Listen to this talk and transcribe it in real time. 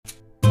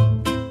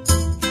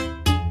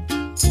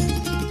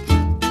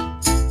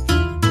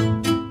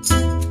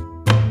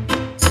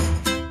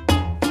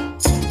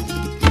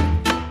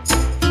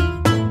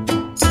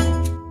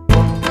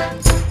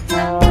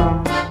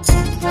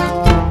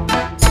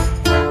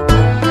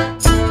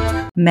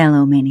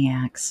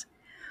Melomaniacs.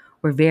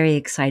 We're very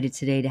excited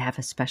today to have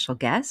a special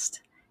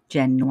guest,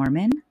 Jen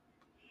Norman,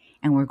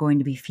 and we're going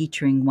to be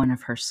featuring one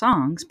of her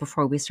songs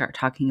before we start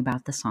talking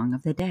about the song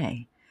of the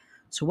day.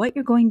 So what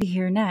you're going to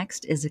hear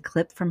next is a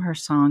clip from her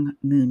song,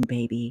 Moon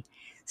Baby.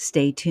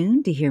 Stay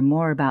tuned to hear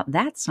more about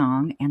that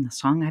song and the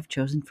song I've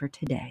chosen for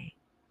today.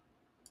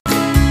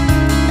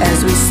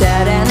 As we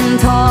sat and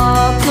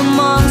talked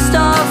amongst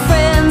our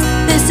friends,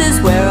 this is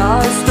where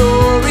our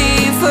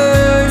story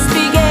first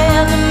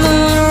began. The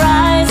moon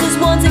rises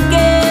once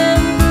again,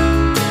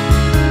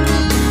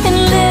 and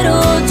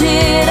little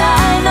did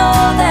I know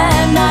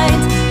that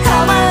night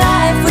how my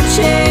life would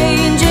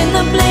change in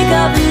the blink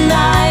of an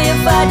eye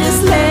if I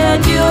just let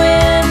you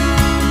in.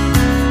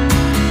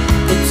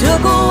 It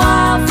took a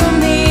while for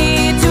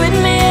me to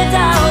admit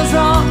I was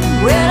wrong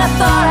when I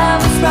thought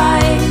I was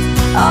right.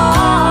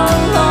 All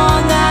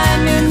along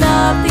I knew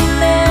nothing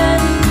then.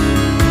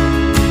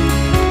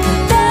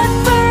 That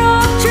fir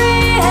oak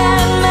tree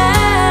had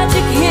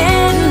magic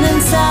hidden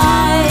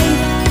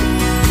inside.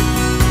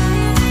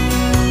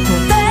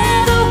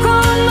 That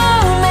oak-grown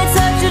moon made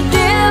such a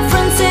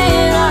difference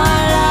in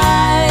our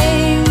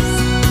lives.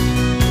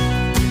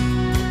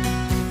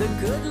 The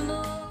good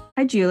Lord.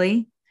 Hi,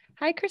 Julie.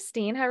 Hi,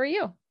 Christine. How are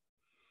you?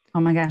 Oh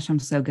my gosh, I'm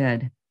so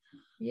good.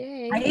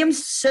 Yay. I am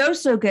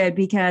so good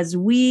because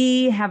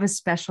we have a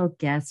special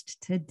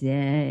guest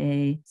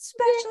today.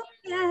 Special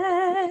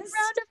guest.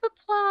 Round of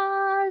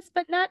applause,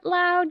 but not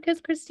loud because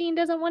Christine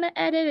doesn't want to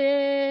edit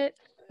it.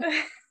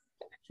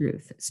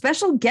 Truth.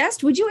 Special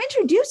guest, would you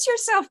introduce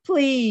yourself,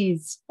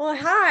 please? Well,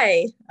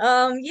 hi.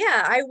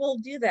 Yeah, I will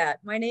do that.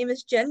 My name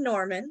is Jen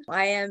Norman.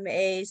 I am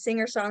a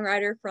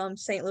singer-songwriter from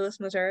St. Louis,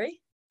 Missouri.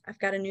 I've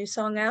got a new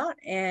song out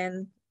and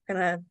I'm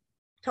gonna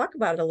talk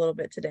about it a little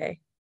bit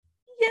today.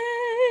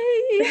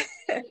 Yay!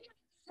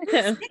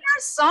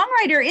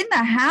 Singer-songwriter in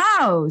the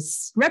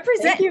house,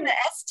 representing the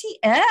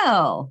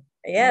STL.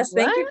 Yes,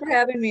 thank you for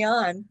having me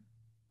on.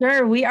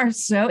 Sure, we are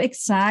so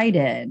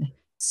excited.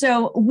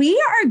 So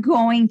we are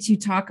going to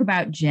talk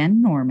about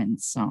Jen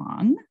Norman's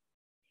song.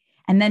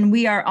 And then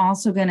we are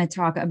also going to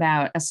talk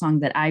about a song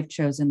that I've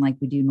chosen like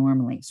we do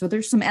normally. So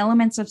there's some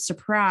elements of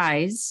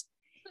surprise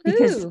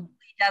because Julie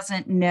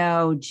doesn't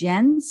know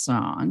Jen's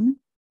song.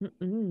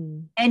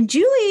 And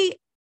Julie,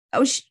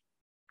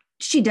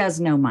 she does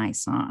know my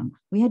song.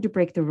 We had to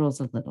break the rules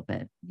a little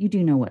bit. You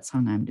do know what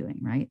song I'm doing,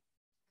 right?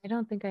 I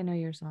don't think I know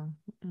your song.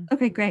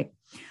 Okay, great.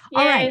 Yay.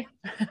 All right.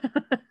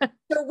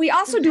 So we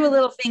also do a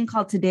little thing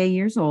called Today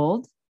Years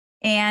Old.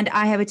 And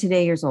I have a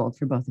Today Years Old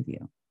for both of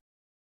you.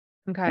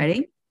 Okay.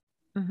 Ready?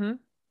 Mm-hmm.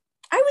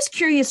 I was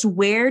curious,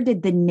 where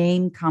did the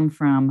name come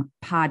from,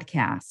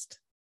 podcast?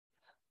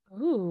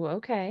 Ooh,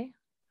 okay.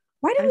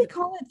 Why do we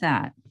call it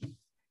that?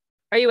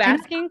 Are you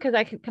asking? Because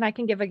I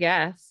can give a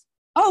guess.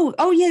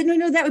 Oh yeah,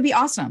 no, that would be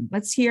awesome.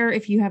 Let's hear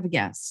if you have a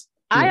guess.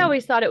 I Julie.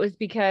 always thought it was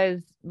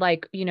because,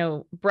 like,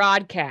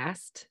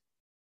 broadcast.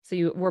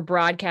 So we're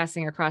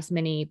broadcasting across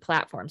many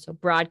platforms. So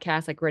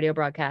broadcast, like radio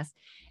broadcast,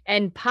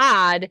 and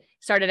pod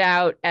started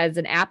out as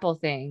an Apple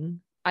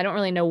thing. I don't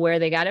really know where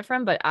they got it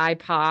from, but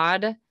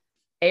iPod,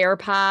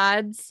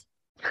 AirPods.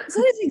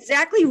 So that's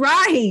exactly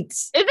right.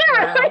 Is it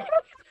right?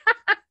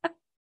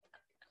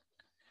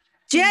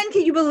 Jen,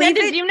 can you believe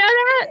Did it? you know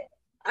that?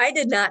 I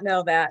did not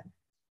know that.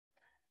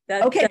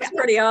 Okay. That's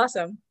pretty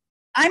awesome.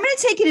 I'm going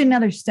to take it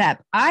another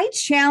step. I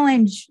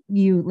challenge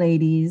you,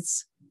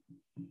 ladies.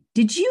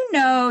 Did you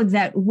know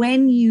that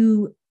when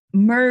you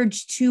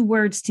merge two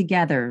words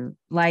together,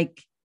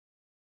 like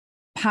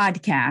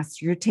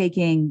podcast, you're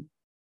taking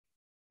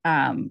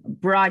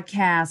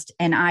broadcast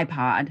and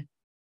iPod?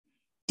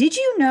 Did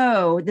you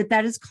know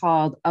that is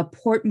called a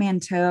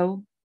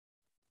portmanteau?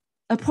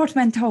 A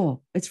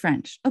portmanteau. It's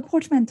French. A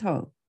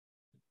portmanteau.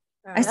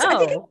 I think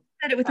I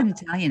said it with an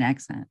Italian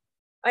accent.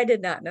 I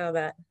did not know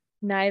that.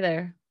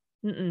 Neither.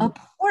 A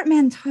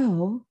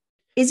portmanteau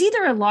is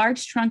either a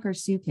large trunk or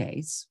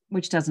suitcase,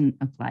 which doesn't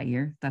apply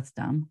here. That's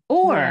dumb.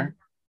 Or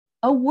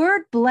a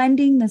word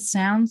blending the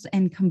sounds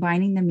and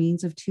combining the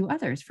meanings of two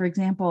others. For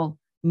example,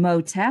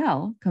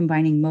 motel,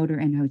 combining motor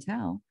and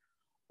hotel,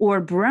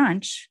 or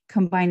brunch,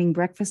 combining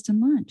breakfast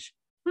and lunch.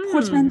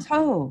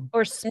 Portmanteau.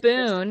 Or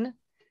spoon,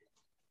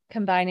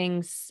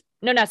 combining,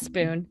 no, not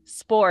spoon,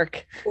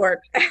 spork. Fork.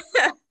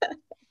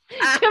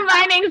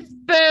 Combining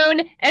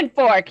spoon and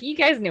fork. You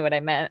guys knew what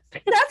I meant.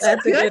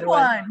 That's a good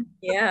one.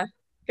 Yeah.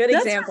 Good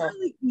That's example.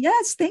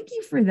 Yes. Thank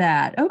you for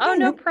that. Okay. Oh,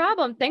 no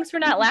problem. Thanks for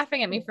not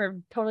laughing at me for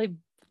totally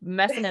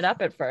messing it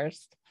up at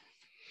first.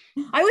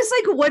 I was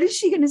like, what is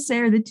she going to say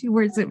are the two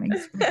words that make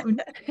spoon?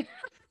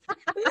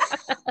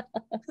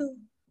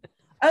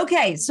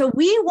 Okay. So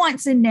we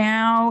want to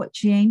now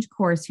change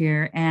course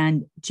here.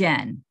 And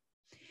Jen,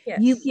 Yes.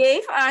 you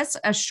gave us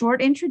a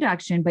short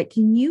introduction, but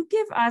can you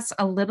give us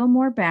a little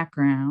more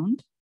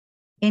background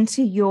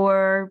into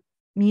your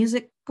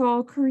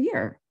musical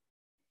career?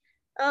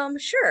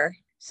 Sure.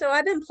 So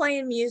I've been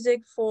playing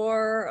music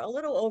for a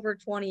little over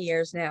 20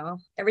 years now.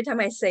 Every time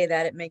I say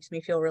that, it makes me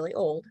feel really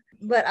old.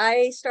 But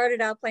I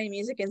started out playing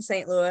music in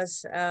St.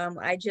 Louis.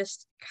 I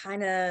just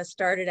kind of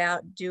started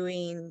out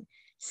doing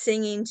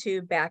singing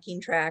to backing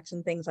tracks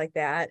and things like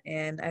that.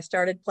 And I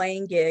started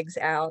playing gigs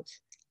out.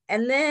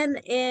 And then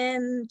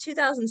in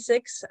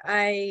 2006,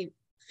 I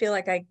feel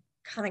like I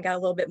kind of got a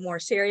little bit more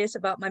serious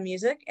about my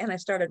music and I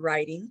started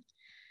writing.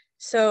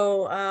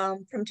 So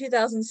from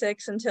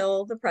 2006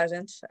 until the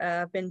present,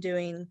 I've been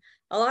doing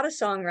a lot of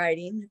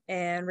songwriting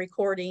and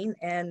recording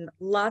and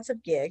lots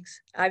of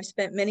gigs. I've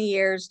spent many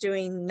years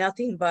doing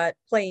nothing but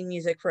playing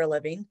music for a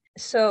living.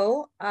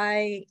 So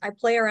I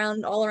play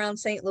around all around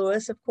St.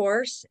 Louis, of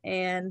course.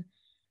 And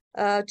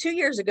 2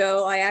 years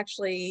ago, I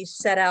actually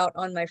set out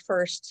on my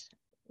first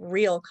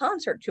real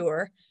concert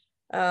tour,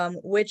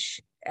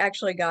 which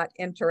actually got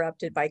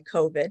interrupted by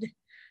COVID.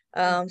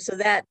 So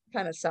that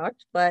kind of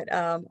sucked, but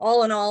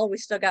all in all, we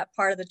still got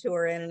part of the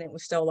tour in and it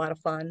was still a lot of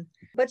fun.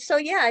 But so,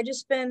 yeah, I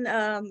just been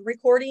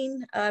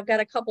recording. I've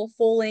got a couple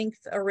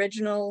full-length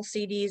original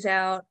CDs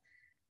out.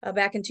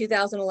 Back in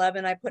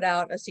 2011, I put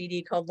out a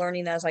CD called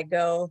Learning As I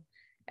Go.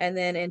 And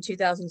then in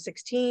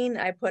 2016,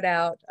 I put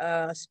out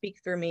Speak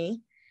Through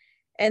Me.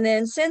 And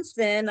then since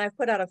then, I've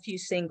put out a few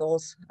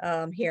singles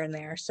here and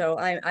there. So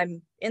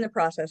I'm in the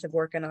process of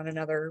working on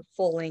another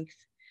full-length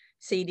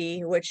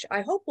CD, which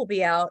I hope will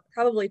be out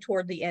probably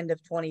toward the end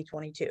of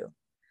 2022.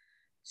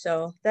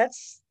 So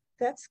that's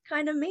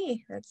kind of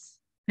me. That's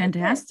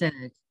fantastic.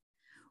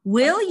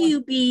 Will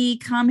you be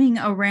coming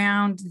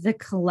around the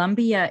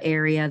Columbia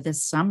area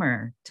this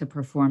summer to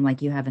perform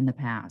like you have in the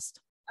past?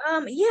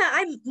 Yeah,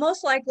 I'm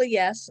most likely,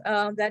 yes.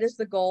 That is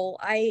the goal.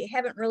 I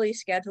haven't really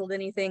scheduled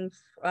anything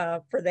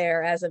for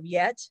there as of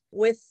yet.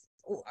 We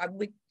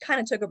kind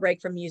of took a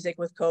break from music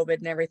with COVID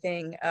and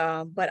everything,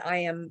 but I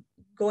am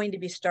going to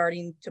be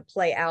starting to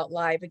play out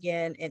live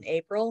again in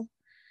April.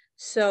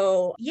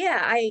 So yeah,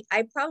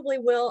 I probably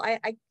will.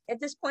 I at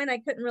this point, I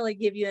couldn't really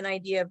give you an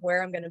idea of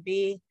where I'm going to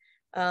be,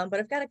 but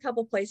I've got a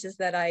couple places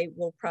that I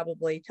will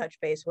probably touch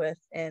base with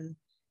and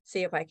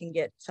see if I can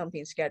get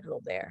something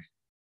scheduled there.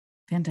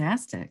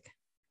 Fantastic.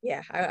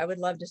 Yeah, I would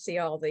love to see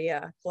all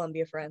the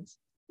Columbia friends.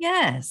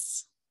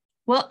 Yes.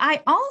 Well,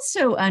 I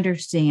also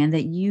understand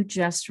that you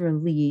just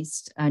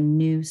released a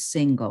new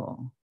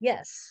single.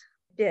 Yes,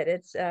 I did.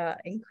 It's an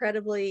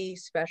incredibly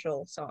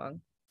special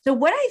song. So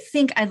what I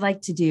think I'd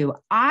like to do,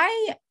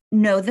 I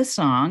know the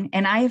song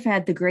and I have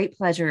had the great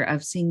pleasure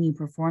of seeing you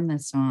perform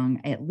this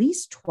song at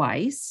least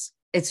twice.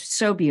 It's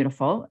so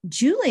beautiful.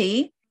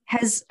 Julie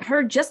has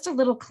heard just a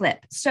little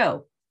clip.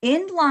 So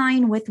in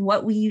line with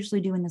what we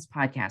usually do in this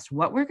podcast,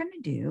 what we're going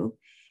to do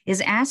is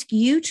ask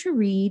you to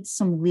read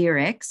some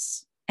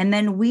lyrics, and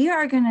then we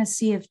are going to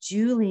see if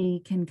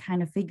Julie can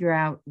kind of figure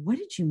out, what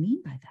did you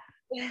mean by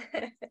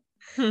that?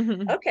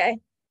 Okay.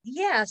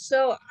 Yeah.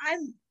 So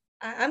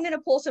I'm going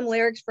to pull some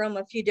lyrics from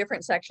a few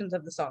different sections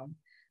of the song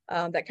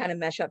that kind of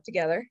mesh up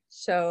together.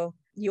 So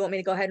you want me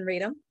to go ahead and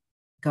read them?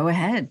 Go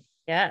ahead.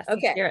 Yes. Okay.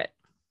 Let's hear it.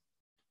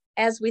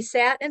 As we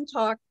sat and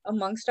talked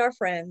amongst our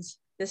friends,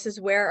 this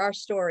is where our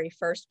story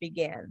first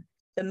began.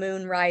 The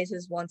moon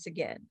rises once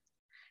again.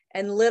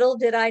 And little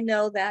did I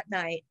know that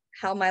night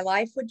how my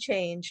life would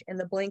change in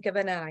the blink of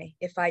an eye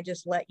if I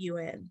just let you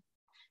in.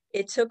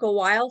 It took a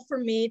while for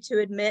me to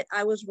admit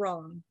I was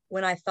wrong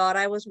when I thought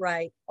I was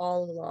right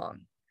all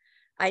along.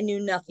 I knew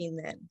nothing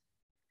then.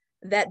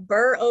 That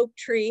bur oak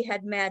tree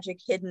had magic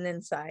hidden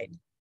inside.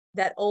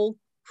 That old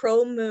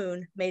crow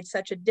moon made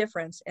such a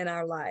difference in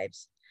our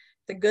lives.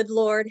 The good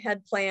Lord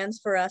had plans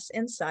for us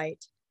in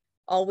sight.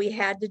 All we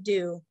had to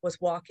do was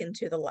walk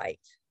into the light.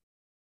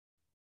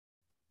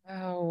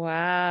 Oh,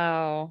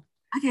 wow.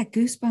 I got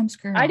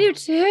goosebumps, girl. I do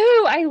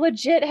too. I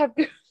legit have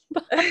goosebumps.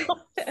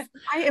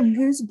 I am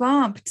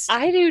goosebumped.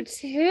 I do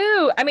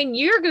too. I mean,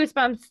 your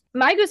goosebumps,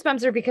 my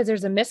goosebumps are because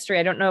there's a mystery.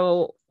 I don't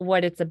know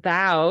what it's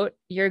about.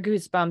 Your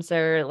goosebumps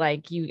are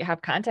like you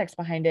have context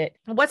behind it.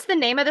 What's the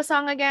name of the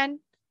song again?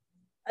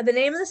 The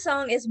name of the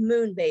song is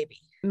Moon Baby.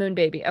 Moon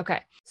Baby.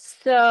 Okay.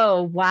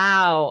 So,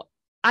 wow.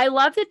 I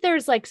love that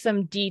there's like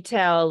some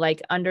detail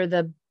like under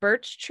the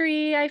birch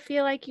tree. I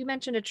feel like you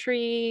mentioned a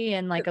tree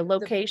and like a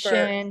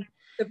location.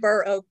 The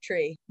bur oak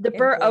tree. The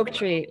bur oak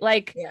tree.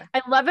 Like, yeah.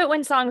 I love it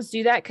when songs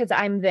do that because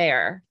I'm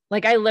there.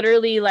 Like I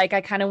literally like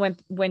I kind of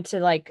went to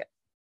like,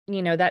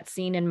 you know, that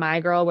scene in My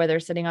Girl where they're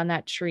sitting on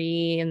that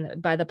tree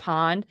and by the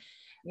pond.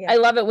 Yeah. I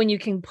love it when you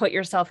can put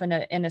yourself in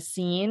a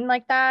scene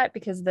like that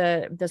because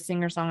the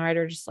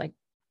singer-songwriter just like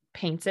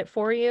paints it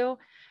for you.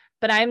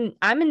 But I'm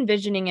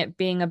envisioning it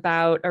being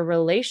about a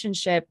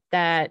relationship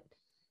that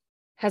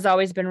has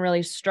always been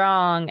really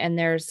strong. And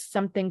there's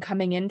something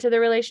coming into the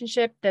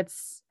relationship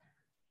that's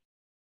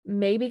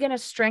maybe going to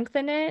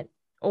strengthen it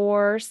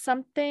or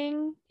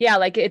something. Yeah.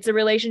 Like it's a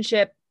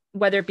relationship,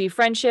 whether it be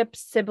friendship,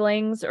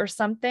 siblings or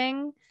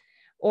something,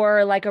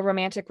 or like a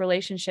romantic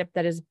relationship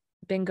that has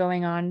been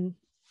going on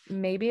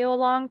maybe a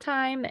long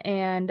time.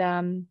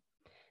 And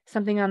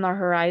something on the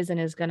horizon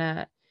is going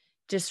to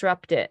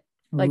disrupt it.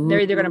 Like they're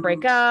either going to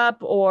break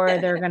up or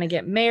they're going to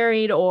get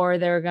married or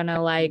they're going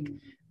to like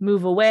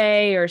move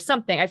away or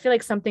something. I feel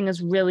like something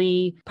is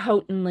really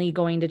potently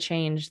going to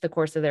change the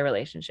course of their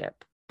relationship.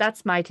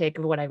 That's my take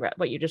of what I read,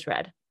 what you just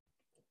read.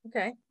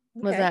 Okay.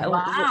 Was that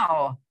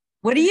wow?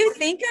 What do you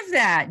think of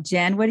that,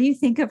 Jen? What do you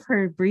think of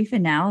her brief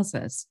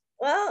analysis?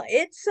 Well,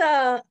 it's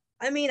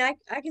I mean, I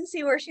can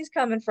see where she's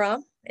coming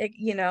from.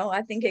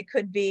 I think it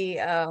could be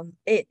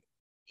it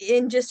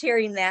in just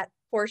hearing that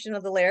portion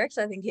of the lyrics,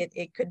 I think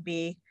it could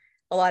be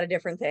a lot of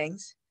different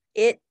things.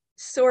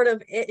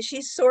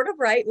 She's sort of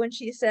right when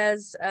she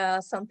says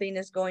something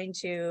is going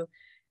to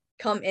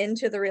come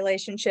into the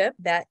relationship.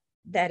 That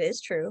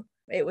is true.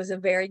 It was a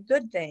very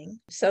good thing.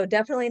 So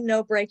definitely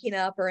no breaking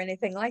up or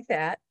anything like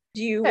that.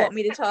 Do you want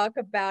me to talk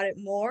about it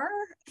more?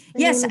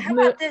 Yes. How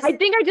about this? I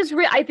think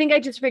I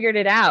just figured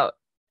it out.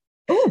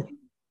 Oh,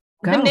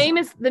 the name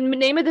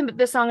of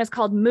the song is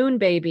called Moon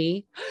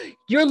Baby.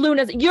 Your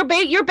baby's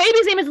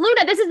name is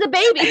Luna. This is the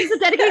baby. This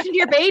is a dedication to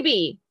your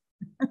baby.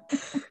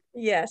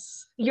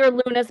 Yes. You're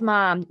Luna's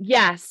mom.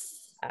 Yes.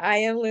 I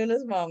am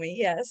Luna's mommy.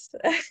 Yes.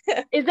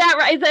 Is that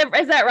right?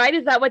 Is that right?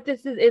 Is that what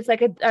this is? It's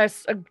like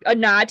a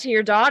nod to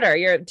your daughter,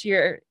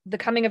 the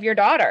coming of your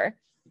daughter.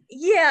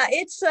 Yeah,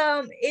 it's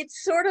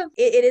sort of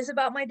it is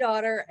about my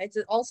daughter. It's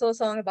also a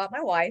song about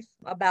my wife,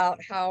 about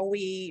how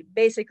we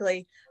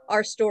basically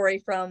our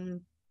story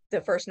from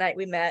the first night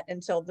we met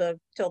until the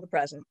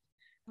present.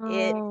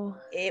 Oh.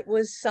 It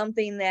was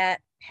something that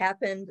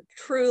happened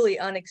truly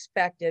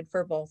unexpected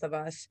for both of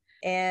us.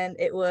 And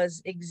it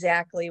was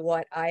exactly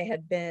what I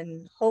had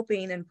been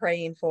hoping and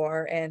praying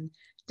for and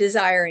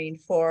desiring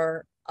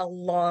for a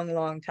long,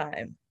 long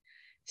time.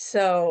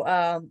 So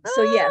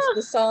yes,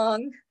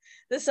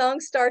 the song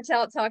starts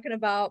out talking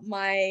about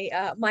my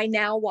my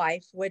now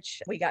wife,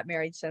 which we got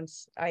married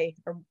since I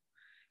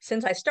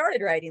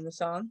started writing the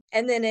song.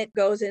 And then it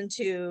goes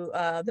into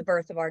the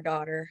birth of our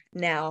daughter,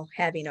 now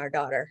having our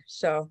daughter.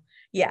 So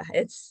yeah,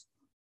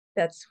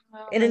 that's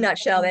in a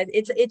nutshell that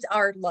it's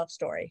our love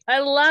story.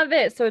 I love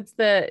it. So it's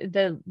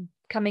the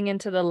coming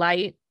into the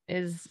light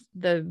is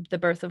the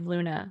birth of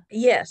Luna.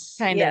 Yes.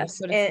 Kind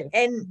yes. of.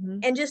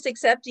 And just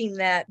accepting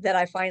that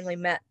I finally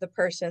met the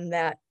person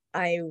that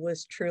I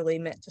was truly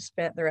meant to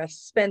spend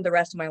the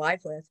rest of my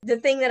life with. The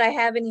thing that I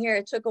have in here,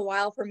 it took a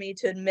while for me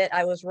to admit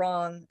I was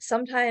wrong.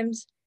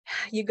 Sometimes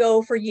you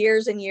go for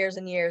years and years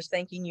and years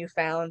thinking you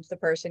found the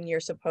person you're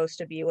supposed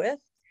to be with.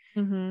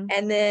 Mm-hmm.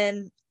 And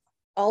then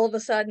all of a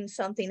sudden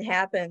something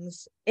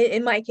happens,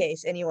 in my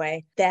case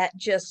anyway, that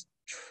just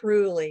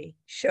truly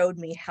showed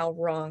me how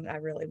wrong I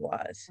really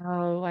was.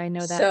 Oh, I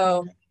know that.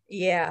 So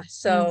yeah,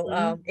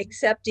 so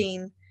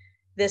accepting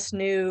this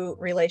new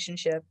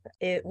relationship,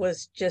 it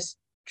was just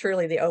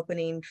truly the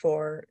opening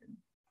for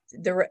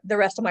the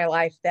rest of my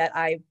life, that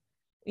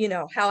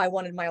how I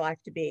wanted my life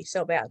to be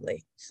so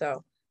badly.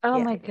 So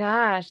my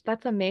gosh,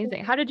 that's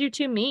amazing. How did you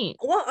two meet?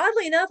 Well,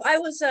 oddly enough, I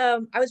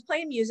was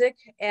playing music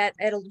at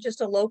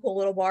just a local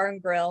little bar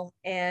and grill,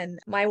 and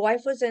my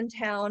wife was in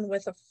town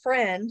with a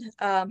friend,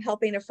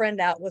 helping a friend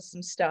out with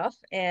some stuff,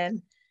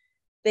 and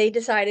they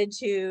decided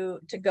to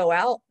go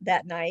out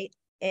that night,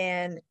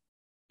 and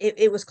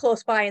it was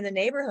close by in the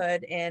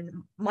neighborhood. And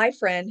my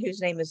friend,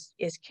 whose name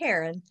is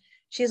Karen,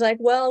 she's like,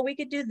 well, we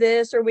could do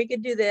this, or we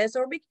could do this,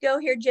 or we could go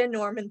hear Jen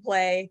Norman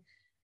play.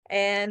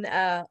 And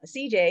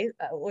CJ,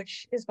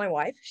 which is my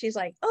wife, she's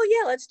like, oh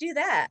yeah, let's do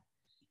that.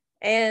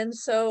 And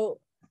so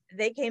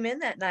they came in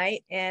that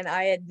night, and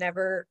I had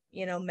never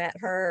met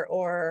her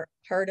or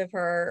heard of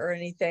her or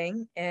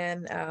anything.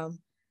 And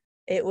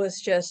it was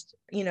just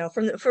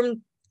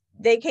from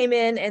they came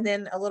in, and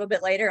then a little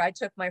bit later I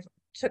took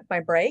my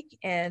break,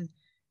 and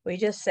we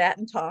just sat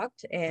and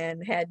talked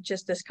and had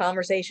just this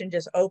conversation,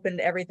 just opened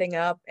everything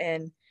up.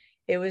 And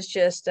it was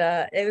just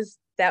that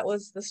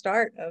was the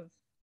start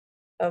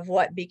of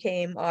what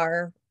became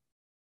our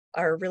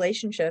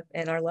relationship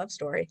and our love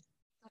story.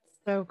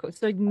 So cool.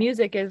 So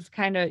music is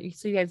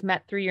so you guys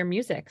met through your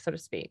music, so to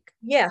speak.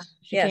 Yeah.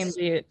 She came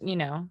to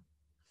you,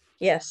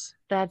 Yes.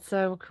 That's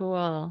so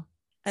cool.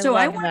 I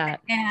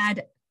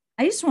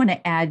just want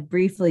to add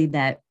briefly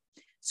that,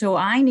 so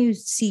I knew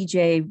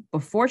CJ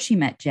before she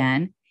met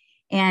Jen,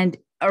 and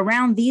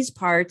around these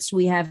parts,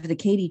 we have the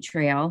Katy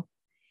Trail.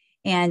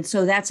 And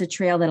so that's a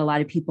trail that a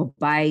lot of people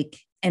bike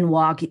and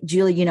walk.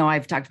 Julie,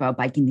 I've talked about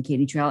biking the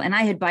Katy Trail, and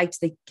I had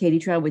biked the Katy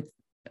Trail with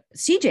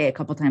CJ a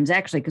couple of times,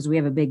 actually, because we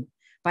have a big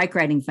bike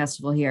riding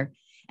festival here.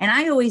 And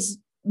I always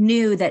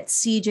knew that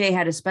CJ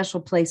had a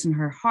special place in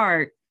her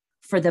heart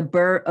for the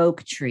bur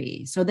oak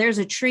tree. So there's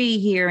a tree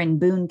here in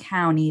Boone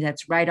County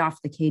that's right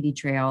off the Katy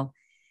Trail.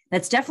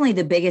 That's definitely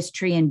the biggest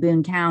tree in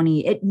Boone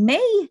County. It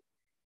may,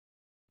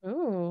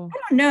 Ooh. I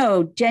don't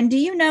know, Jen, do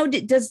you know,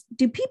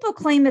 do people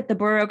claim that the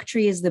bur oak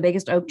tree is the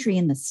biggest oak tree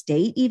in the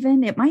state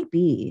even? It might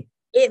be.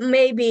 It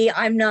may be.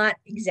 I'm not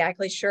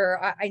exactly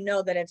sure. I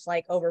know that it's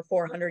like over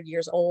 400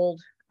 years old.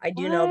 I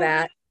do know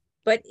that.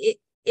 But if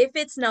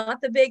it's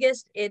not the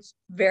biggest, it's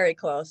very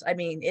close. I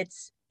mean,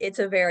 it's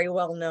a very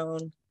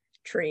well-known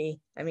tree.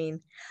 I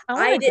mean,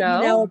 I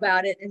didn't know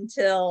about it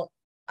until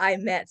I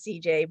met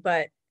CJ,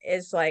 but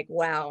it's like,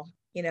 wow,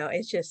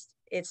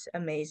 it's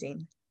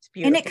amazing. It's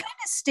beautiful. And it kind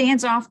of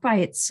stands off by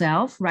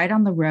itself right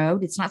on the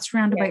road. It's not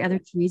surrounded by other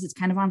trees. It's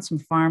kind of on some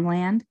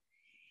farmland.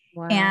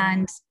 Wow.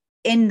 And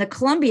in the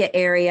Columbia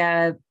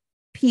area,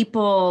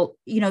 people,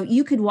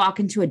 you could walk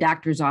into a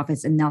doctor's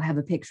office and they'll have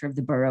a picture of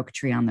the bur oak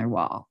tree on their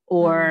wall.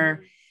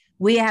 Or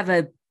we have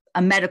a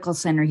medical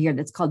center here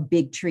that's called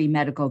Big Tree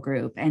Medical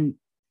Group, and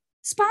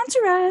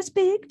sponsor us,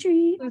 Big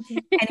Tree. And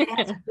it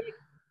has a big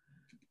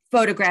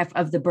photograph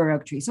of the bur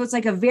oak tree. So it's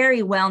like a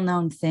very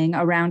well-known thing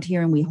around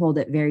here, and we hold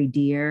it very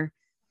dear.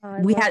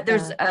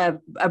 There's a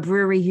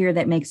brewery here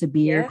that makes a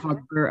beer called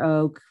Bur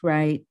Oak,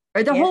 right?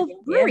 Or the whole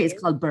brewery is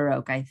called Bur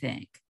Oak, I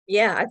think.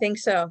 Yeah, I think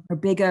so. Or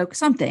Big Oak,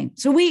 something.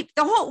 So we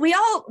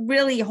all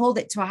really hold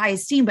it to a high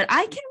esteem. But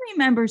I can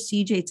remember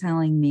CJ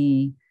telling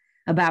me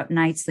about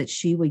nights that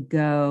she would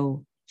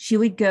go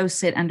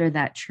sit under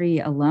that tree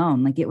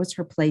alone. Like it was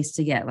her place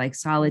to get like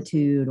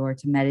solitude or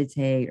to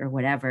meditate or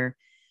whatever.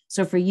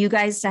 So for you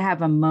guys to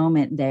have a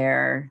moment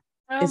there.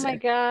 Oh my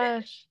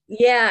gosh.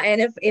 Yeah.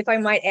 And if I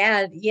might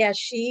add,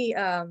 she,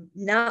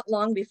 not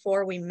long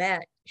before we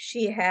met,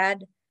 she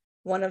had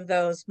one of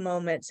those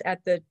moments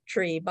at the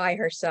tree by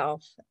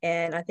herself.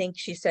 And I think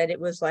she said it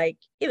was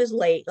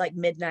late, like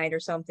midnight or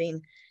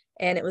something.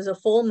 And it was a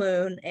full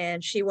moon,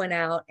 and she went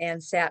out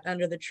and sat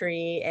under the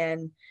tree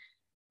and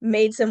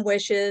made some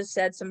wishes,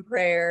 said some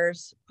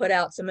prayers, put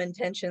out some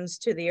intentions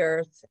to the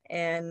earth.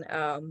 And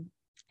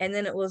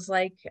then it was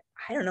like,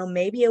 I don't know,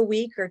 maybe a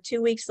week or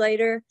 2 weeks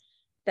later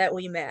that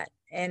we met.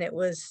 And it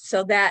was,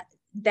 so that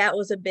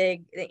was a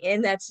big,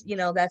 and that's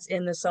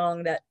in the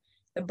song, that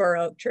the bur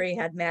oak tree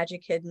had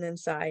magic hidden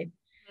inside.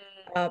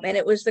 And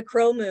it was the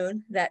crow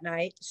moon that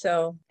night.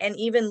 So, and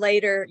even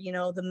later,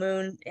 the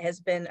moon has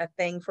been a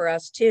thing for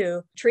us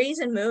too. Trees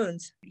and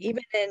moons,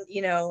 even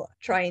in,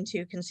 trying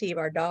to conceive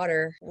our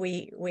daughter,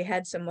 we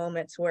had some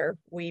moments where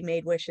we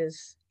made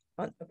wishes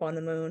upon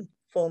the moon,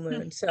 full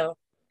moon. So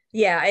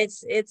yeah,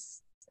 it's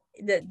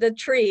the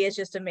tree is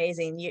just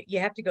amazing. You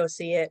have to go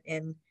see it.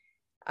 And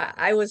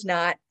I didn't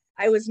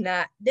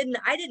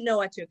know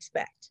what to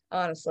expect,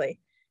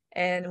 honestly.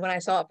 And when I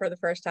saw it for the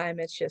first time,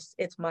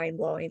 it's mind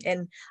blowing.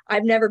 And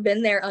I've never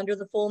been there under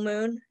the full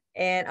moon,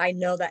 and I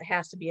know that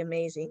has to be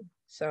amazing.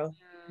 So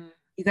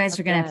you guys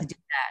are going to have to do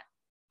that.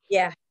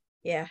 Yeah.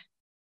 Yeah.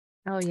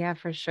 Oh yeah,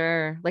 for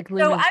sure. Like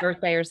Lumen's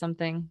birthday or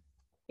something.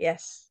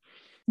 Yes.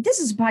 This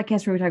is a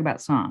podcast where we talk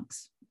about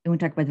songs, and we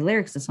talk about the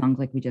lyrics to songs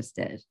like we just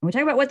did. And we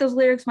talk about what those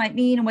lyrics might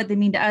mean and what they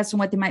mean to us and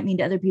what they might mean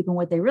to other people and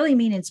what they really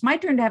mean. It's my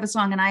turn to have a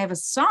song, and I have a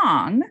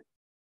song.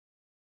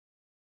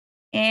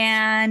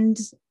 And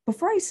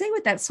before I say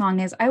what that song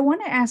is, I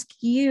want to ask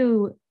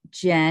you,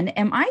 Jen,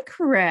 am I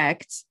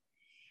correct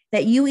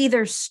that you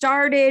either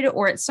started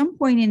or at some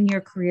point in your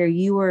career,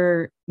 you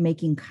were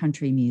making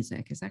country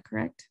music? Is that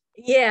correct?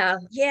 Yeah.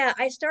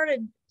 I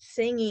started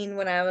singing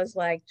when I was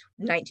like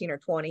 19 or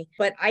 20,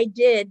 but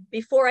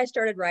before I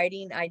started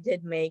writing, I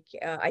did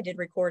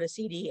record a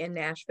CD in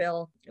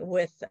Nashville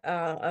with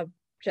a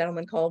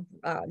gentleman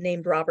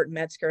named Robert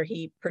Metzger.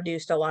 He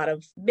produced a lot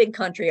of big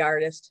country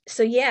artists.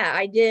 So yeah,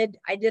 I did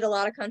a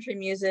lot of country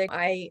music.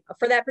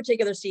 For that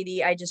particular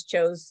CD, I just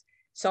chose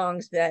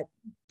songs that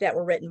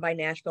were written by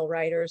Nashville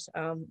writers.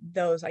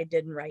 Those I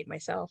didn't write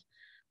myself.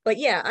 But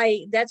yeah,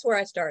 that's where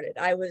I started.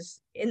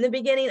 In the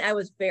beginning, I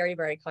was very,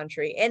 very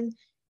country, and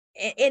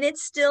it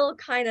still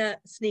kind of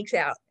sneaks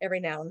out every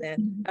now and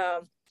then.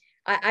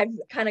 I've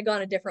kind of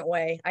gone a different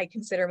way. I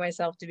consider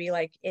myself to be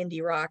like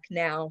indie rock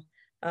now.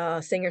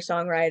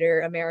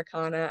 Singer-songwriter,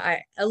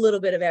 Americana, a little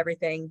bit of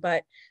everything,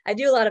 but I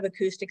do a lot of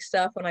acoustic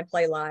stuff when I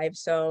play live.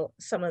 So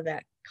some of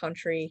that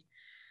country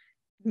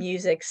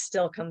music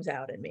still comes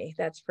out in me.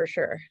 That's for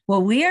sure.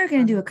 Well, we are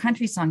going to do a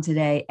country song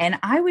today. And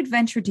I would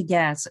venture to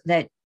guess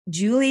that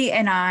Julie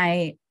and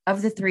I,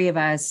 of the three of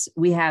us,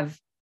 we have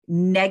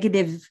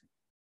negative,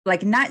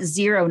 like not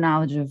zero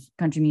knowledge of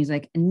country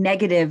music,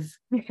 negative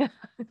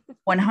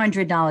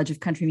 100 knowledge of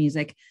country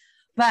music.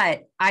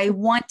 But I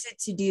wanted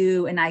to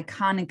do an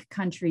iconic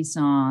country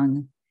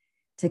song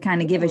to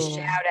kind of give a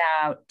shout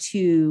out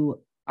to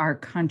our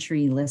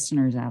country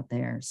listeners out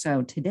there.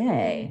 So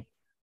today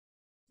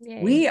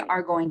we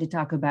are going to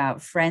talk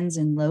about Friends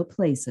in Low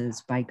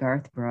Places by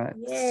Garth Brooks.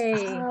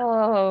 Yay.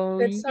 Oh,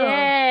 good song.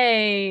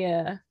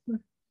 Yay.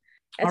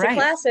 That's a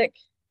classic.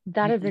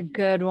 That is a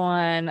good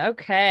one.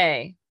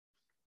 Okay.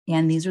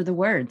 And these are the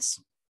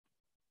words.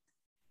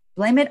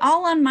 Blame it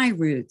all on my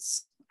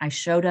roots. I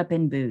showed up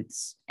in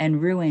boots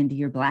and ruined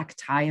your black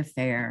tie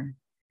affair.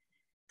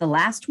 The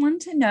last one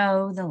to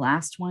know, the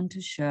last one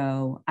to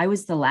show. I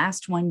was the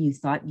last one you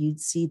thought you'd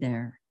see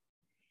there.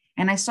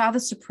 And I saw the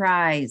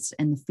surprise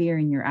and the fear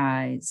in your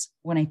eyes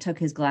when I took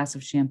his glass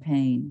of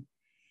champagne.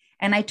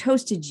 And I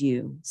toasted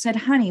you, said,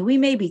 honey, we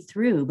may be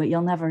through, but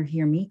you'll never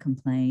hear me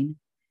complain.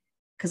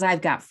 'Cause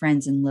I've got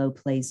friends in low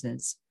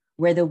places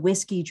where the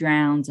whiskey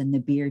drowns and the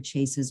beer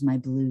chases my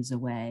blues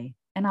away,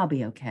 and I'll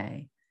be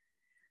okay.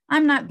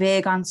 I'm not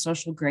big on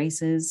social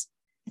graces.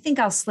 I think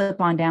I'll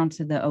slip on down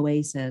to the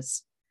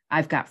oasis.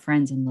 I've got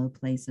friends in low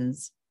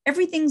places.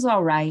 Everything's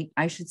all right.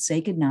 I should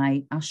say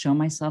goodnight. I'll show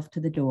myself to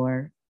the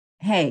door.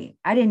 Hey,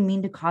 I didn't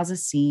mean to cause a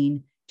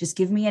scene. Just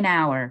give me an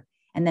hour.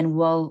 And then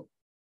I'll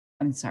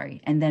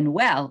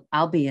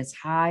be as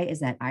high as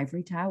that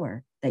ivory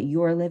tower that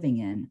you're living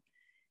in.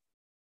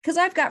 Because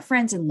I've got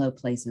friends in low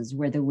places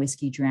where the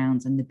whiskey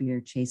drowns and the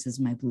beer chases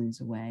my blues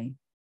away.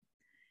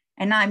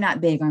 And I'm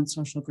not big on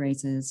social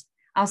graces.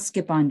 I'll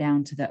skip on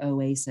down to the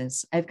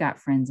oasis. I've got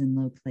friends in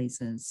low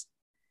places.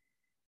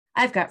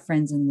 I've got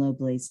friends in low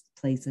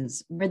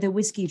places where the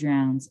whiskey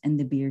drowns and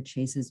the beer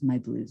chases my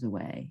blues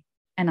away.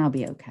 And I'll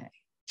be okay.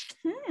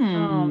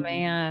 Oh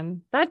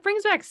man, that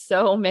brings back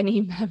so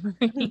many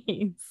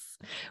memories.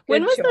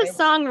 When was choice. this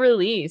song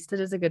released? It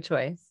is a good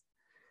choice.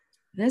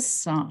 This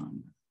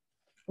song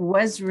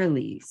was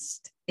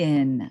released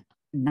in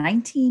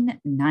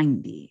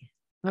 1990.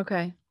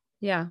 Okay.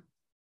 Yeah.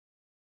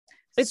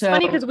 It's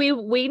funny because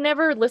we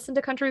never listened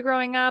to country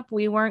growing up.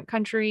 We weren't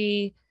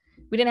country.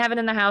 We didn't have it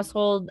in the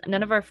household.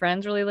 None of our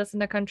friends really listened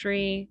to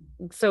country.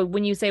 So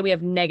when you say we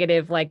have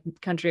negative like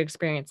country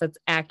experience, that's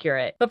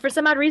accurate. But for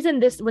some odd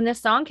reason, when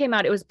this song came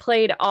out, it was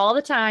played all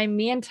the time.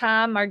 Me and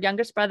Tom, our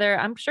youngest brother,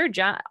 I'm sure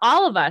John,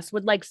 all of us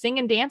would like sing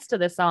and dance to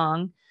this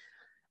song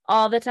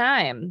all the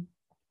time.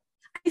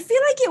 I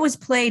feel like it was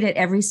played at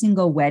every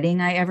single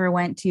wedding I ever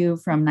went to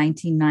from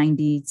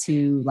 1990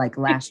 to like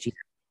last year.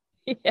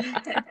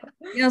 Yeah.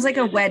 It was like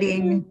a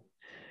wedding.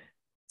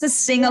 It's a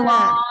sing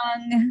along.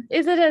 Yeah.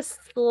 Is it a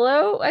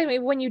slow? I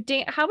mean, when you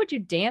dance, how would you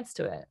dance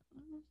to it?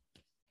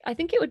 I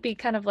think it would be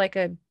kind of like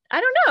I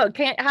don't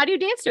know. How do you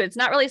dance to it? It's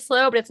not really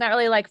slow, but it's not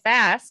really like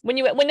fast. When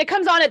it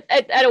comes on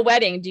at a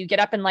wedding, do you get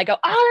up and like go,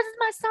 oh, this is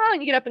my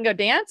song? You get up and go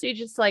dance, or you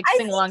just like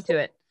sing along to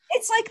it?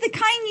 It's like the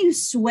kind you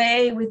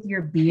sway with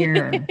your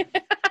beer.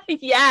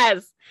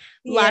 Yes.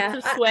 Lots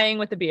of swaying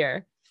with the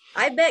beer.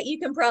 I bet you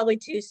can probably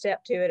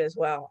two-step to it as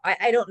well.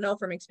 I don't know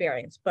from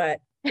experience, but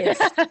it's,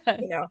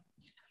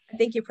 I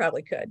think you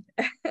probably could.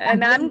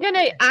 And I'm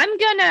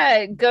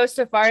gonna go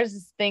so far as to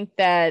think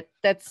that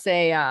that's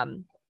a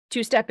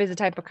two-step is a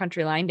type of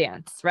country line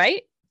dance,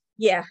 right?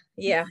 Yeah.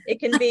 It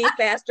can be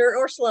faster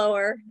or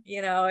slower.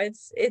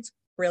 It's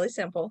really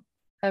simple.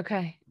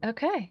 Okay.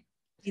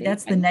 See,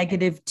 that's the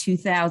negative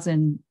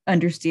 2000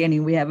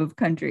 understanding we have of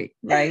country,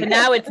 right? But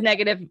now it's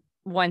negative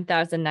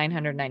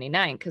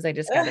 1,999 because I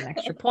just got an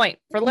extra point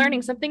for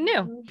learning something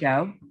new.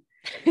 Go.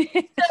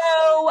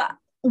 So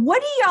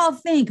what do y'all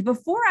think?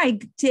 Before I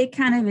take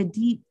kind of a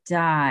deep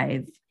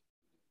dive,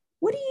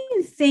 what do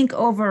you think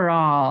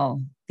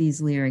overall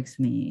these lyrics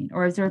mean?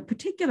 Or is there a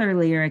particular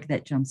lyric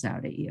that jumps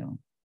out at you?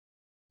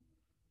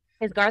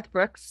 Is Garth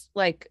Brooks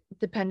like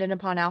dependent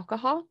upon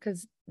alcohol?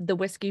 Because the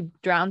whiskey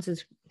drowns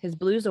his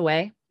blues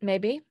away,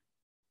 maybe.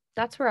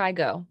 That's where I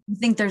go. You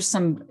think there's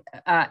some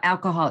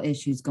alcohol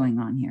issues going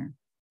on here?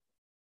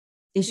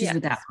 Issues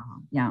with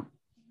alcohol. Yeah.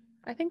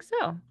 I think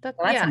so. That's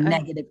a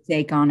negative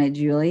take on it,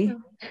 Julie.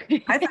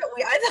 I thought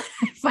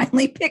I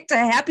finally picked a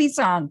happy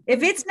song.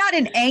 If it's not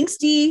an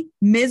angsty,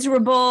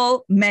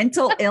 miserable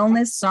mental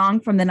illness song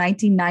from the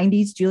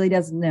 1990s, Julie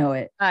doesn't know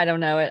it. I don't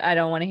know it. I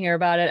don't want to hear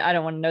about it. I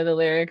don't want to know the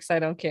lyrics. I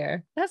don't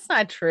care. That's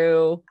not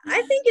true.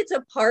 I think it's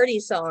a party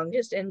song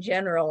just in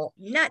general,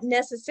 not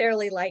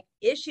necessarily like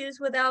issues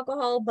with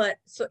alcohol, but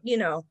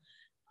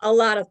a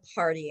lot of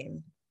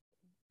partying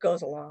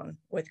goes along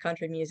with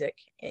country music,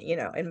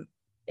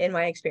 in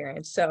my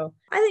experience. So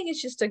I think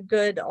it's just a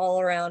good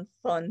all around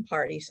fun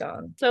party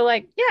song. So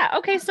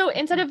okay. So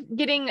instead of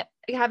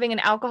having an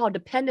alcohol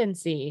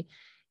dependency,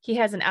 he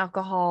has an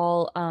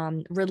alcohol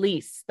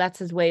release. That's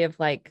his way of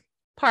like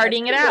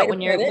partying it out when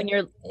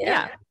you're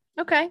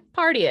okay.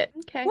 Party it.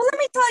 Okay. Well, let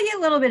me tell you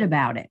a little bit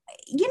about it.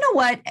 You know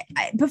what?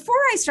 Before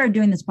I started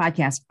doing this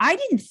podcast, I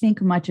didn't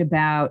think much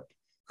about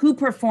who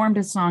performed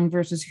a song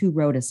versus who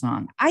wrote a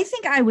song. I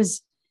think I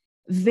was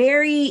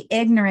very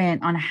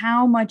ignorant on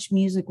how much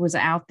music was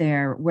out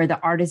there where the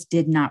artist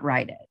did not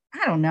write it.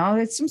 I don't know.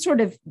 It's some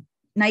sort of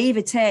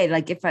naivete.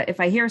 Like if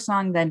I hear a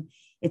song, then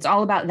it's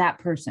all about that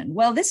person.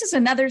 Well, this is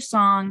another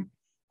song.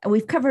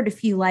 We've covered a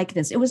few like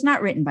this. It was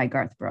not written by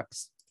Garth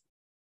Brooks.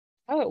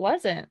 Oh, it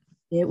wasn't.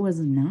 It was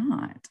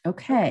not.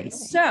 Okay.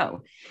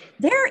 So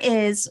there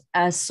is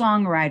a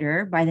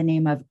songwriter by the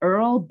name of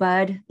Earl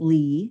Bud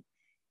Lee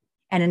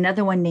and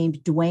another one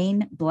named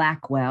Dwayne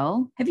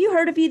Blackwell. Have you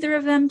heard of either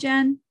of them,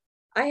 Jen?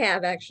 I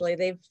have actually.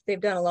 They've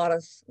done a lot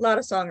of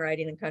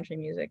songwriting in country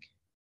music.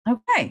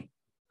 Okay.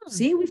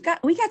 See, we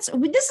got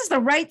this is the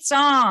right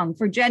song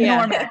for Jen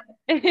Norman.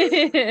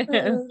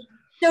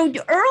 So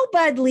Earl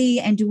Bud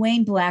Lee and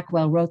Dwayne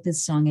Blackwell wrote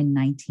this song in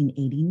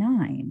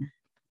 1989.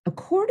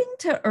 According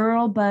to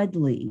Earl Bud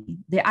Lee,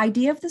 the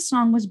idea of the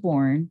song was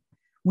born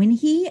when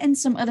he and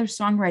some other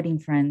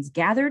songwriting friends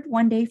gathered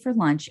one day for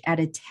lunch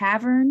at a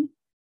tavern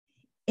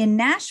in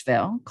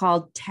Nashville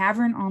called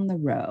Tavern on the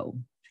Row,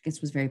 which I guess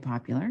was very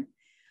popular.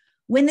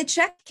 When the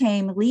check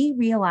came, Lee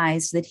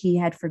realized that he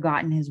had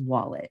forgotten his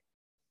wallet.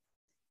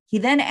 He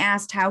then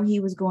asked how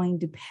he was going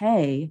to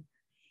pay,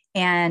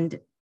 and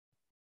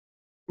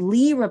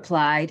Lee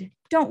replied,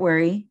 "Don't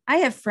worry, I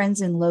have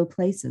friends in low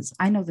places.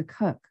 I know the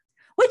cook."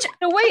 Which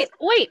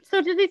wait.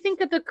 So does he think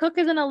that the cook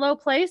is in a low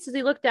place? Does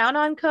he look down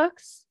on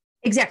cooks?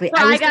 Exactly.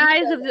 That's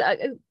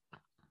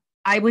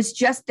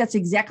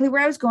exactly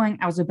where I was going.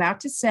 I was about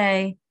to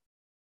say,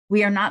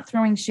 we are not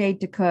throwing shade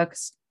to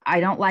cooks. I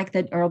don't like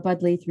that Earl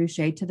Bud Lee threw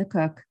shade to the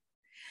cook.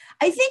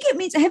 I think it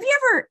means, have you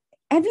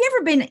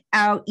ever been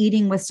out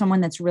eating with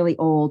someone that's really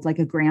old, like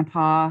a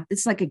grandpa?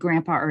 It's like a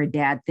grandpa or a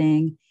dad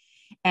thing.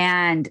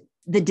 And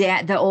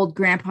the old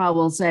grandpa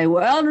will say,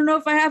 well, I don't know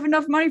if I have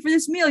enough money for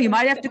this meal. You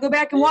might have to go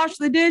back and wash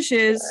the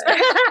dishes.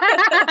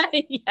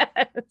 Yes.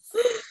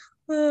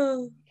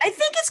 I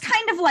think it's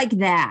kind of like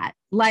that,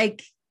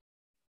 like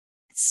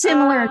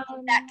similar to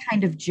that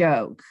kind of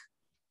joke.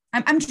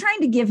 I'm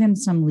trying to give him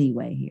some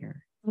leeway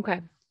here.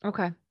 Okay.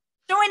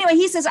 So anyway,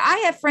 he says, I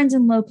have friends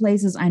in low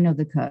places. I know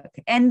the cook.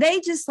 And they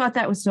just thought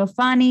that was so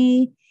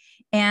funny.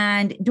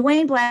 And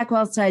Dwayne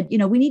Blackwell said,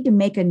 we need to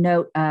make a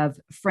note of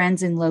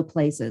friends in low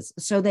places.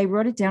 So they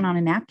wrote it down on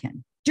a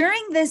napkin.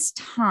 During this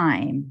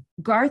time,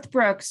 Garth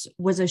Brooks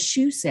was a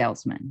shoe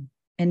salesman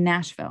in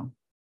Nashville.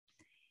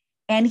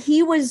 And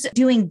he was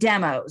doing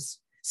demos.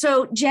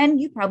 So Jen,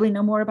 you probably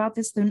know more about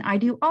this than I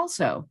do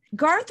also.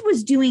 Garth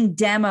was doing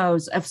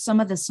demos of some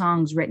of the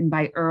songs written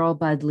by Earl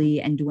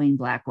Budley and Dwayne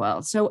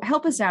Blackwell. So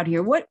help us out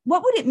here. What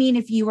would it mean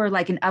if you were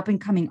like an up and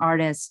coming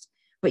artist,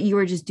 but you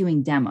were just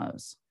doing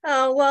demos?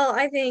 Oh, well,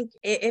 I think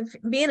if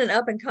being an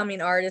up and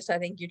coming artist, I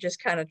think you're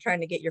just kind of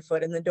trying to get your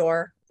foot in the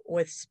door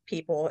with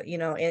people,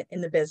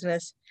 in the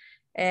business.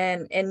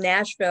 And in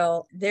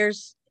Nashville,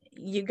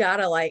 you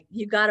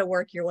gotta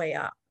work your way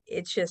up.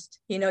 It's just,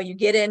 you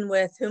get in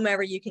with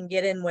whomever you can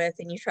get in with,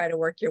 and you try to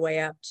work your way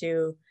up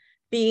to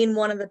being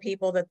one of the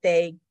people that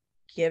they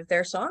give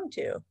their song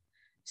to.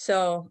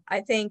 So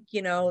I think,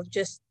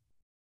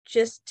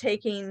 just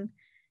taking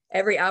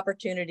every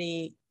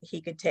opportunity he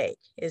could take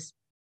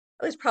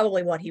was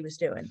probably what he was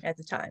doing at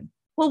the time.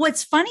 Well,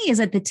 what's funny is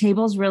that the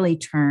tables really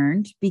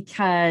turned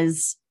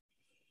because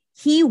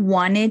he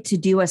wanted to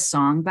do a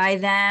song by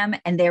them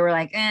and they were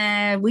like,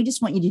 we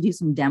just want you to do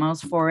some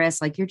demos for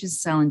us. Like, you're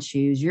just selling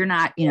shoes. You're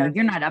not,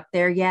 you're not up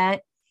there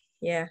yet.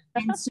 Yeah.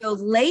 And so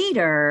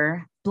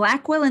later,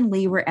 Blackwell and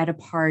Lee were at a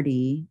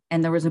party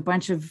and there was a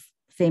bunch of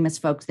famous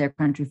folks there,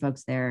 country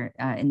folks there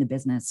in the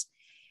business.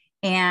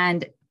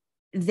 And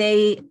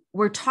they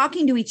were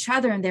talking to each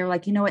other and they were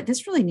like, you know what,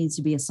 this really needs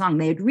to be a song.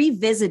 They had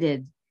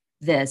revisited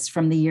this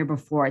from the year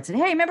before. It said,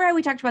 hey, remember how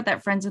we talked about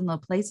that Friends in Low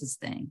Places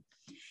thing?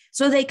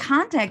 So they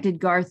contacted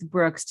Garth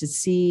Brooks to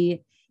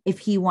see if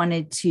he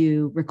wanted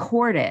to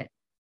record it.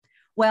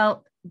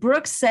 Well,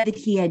 Brooks said that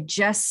he had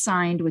just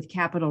signed with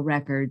Capitol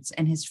Records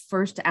and his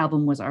first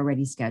album was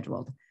already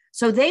scheduled.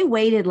 So they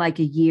waited like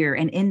a year.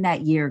 And in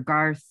that year,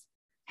 Garth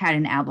had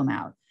an album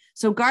out.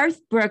 So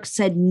Garth Brooks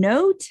said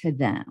no to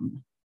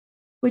them,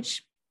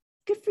 which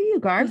good for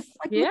you, Garth.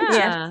 Like,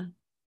 yeah.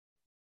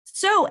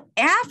 So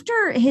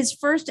after his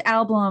first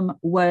album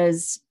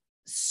was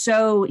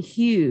so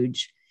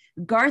huge,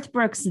 Garth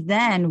Brooks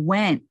then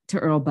went to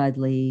Earl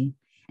Budley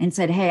and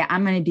said, hey,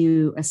 I'm going to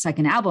do a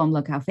second album.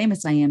 Look how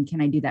famous I am. Can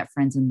I do that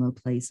Friends in Low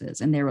Places?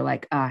 And they were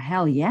like,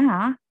 hell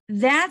yeah.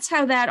 That's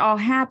how that all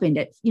happened.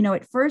 At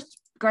first,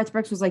 Garth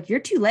Brooks was like, you're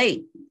too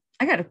late.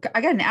 I got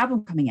an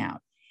album coming out.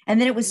 And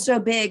then it was so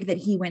big that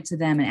he went to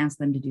them and asked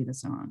them to do the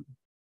song.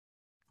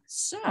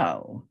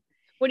 So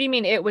what do you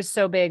mean it was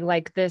so big?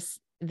 Like this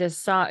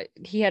song,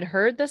 he had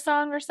heard the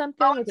song or something?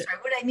 Oh, sorry.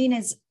 What I mean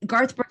is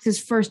Garth Brooks'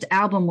 first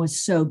album was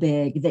so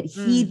big that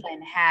he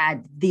then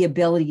had the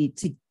ability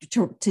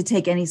to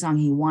take any song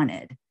he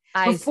wanted.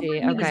 I Before see.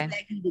 He was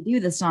begging to do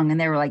the song and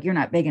they were like, you're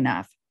not big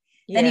enough.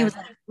 Yeah. Then he was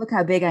like, look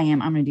how big I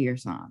am. I'm going to do your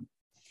song.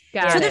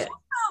 Got it.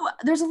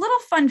 There's a little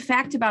fun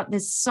fact about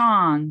this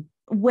song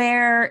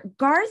where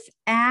Garth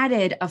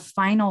added a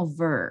final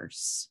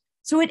verse.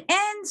 So it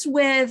ends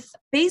with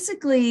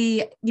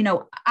basically,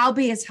 I'll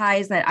be as high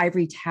as that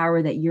ivory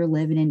tower that you're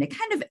living in. It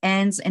kind of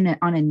ends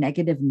on a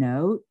negative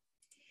note.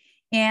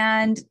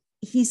 And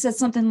he says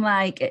something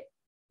like,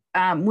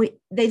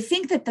 they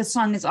think that the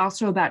song is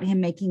also about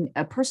him making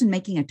a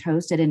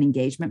toast at an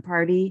engagement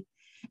party.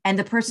 And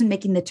the person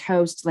making the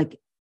toast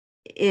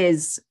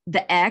is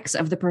the ex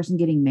of the person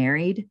getting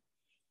married.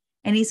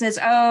 And he says,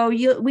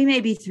 we may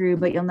be through,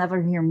 but you'll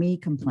never hear me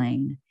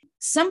complain.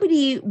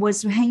 Somebody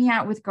was hanging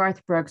out with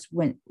Garth Brooks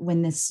when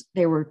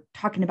they were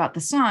talking about the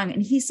song.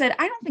 And he said,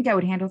 I don't think I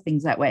would handle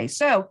things that way.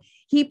 So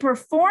he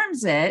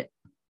performs it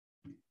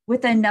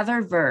with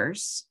another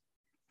verse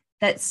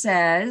that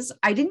says,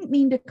 I didn't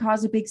mean to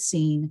cause a big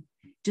scene.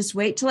 Just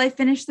wait till I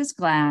finish this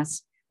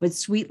glass. But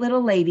sweet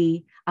little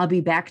lady, I'll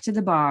be back to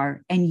the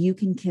bar and you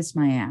can kiss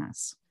my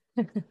ass.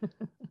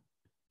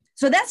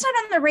 So that's not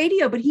on the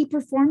radio, but he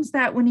performs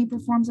that when he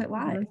performs it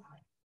live.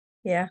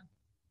 Yeah.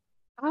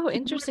 Oh,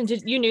 interesting.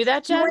 You knew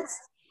that, Jen?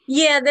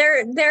 Yeah,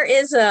 there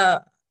is I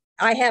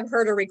have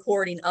heard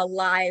a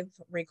live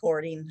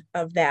recording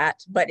of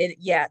that, but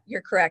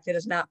you're correct. It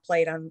is not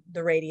played on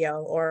the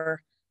radio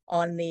or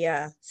on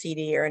the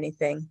CD or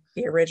anything,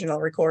 the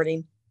original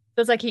recording.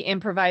 So it's like he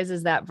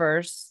improvises that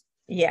verse.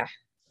 Yeah.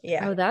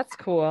 Yeah. Oh, that's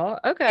cool.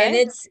 Okay.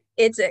 And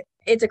it's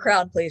a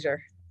crowd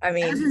pleaser. I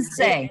mean, I was gonna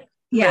say,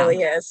 it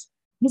really is.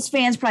 His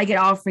fans probably get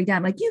all freaked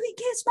out. Like, you can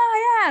kiss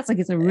my ass. Like,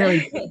 it's a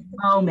really big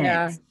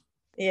moment.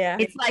 Yeah.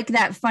 It's like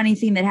that funny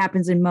thing that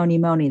happens in Moni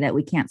Moni that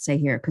we can't say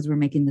here because we're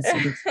making this.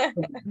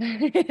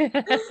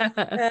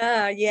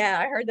 Yeah,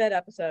 I heard that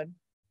episode.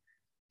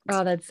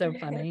 Oh, that's so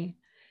funny.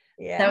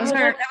 Yeah. That was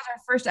our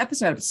first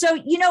episode. So,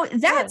 you know,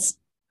 that's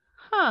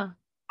Huh.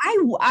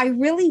 I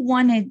really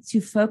wanted to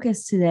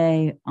focus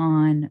today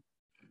on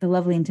the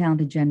lovely and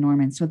talented Jen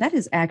Norman. So that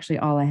is actually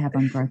all I have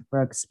on Garth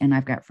Brooks, and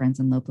I've got friends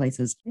in low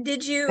places.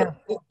 Did you,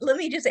 let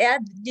me just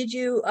add, did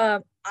you,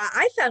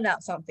 I found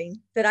out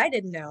something that I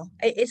didn't know.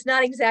 It's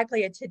not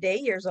exactly a today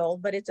years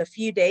old, but it's a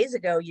few days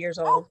ago years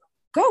old.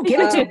 Go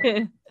give it to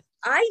me.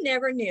 I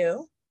never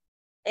knew.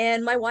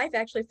 And my wife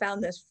actually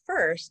found this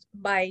first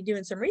by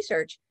doing some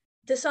research.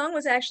 The song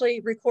was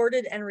actually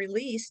recorded and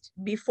released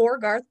before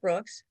Garth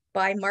Brooks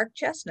by Mark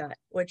Chestnut,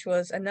 which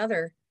was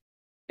another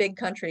big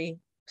country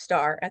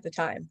star at the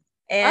time.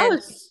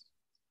 And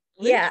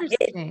yeah,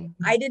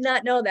 I did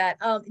not know that.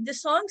 The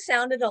song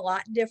sounded a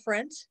lot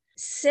different.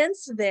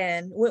 Since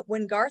then,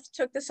 when Garth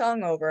took the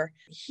song over,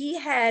 he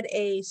had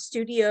a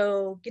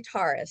studio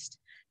guitarist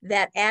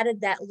that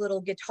added that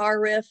little guitar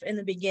riff in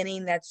the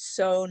beginning that's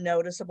so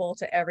noticeable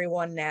to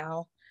everyone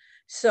now.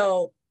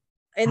 So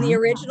in the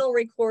original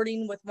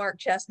recording with Mark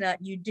Chestnut,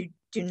 you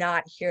do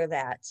not hear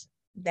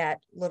that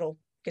little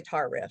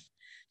guitar riff.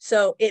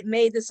 So it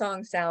made the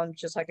song sound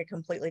just like a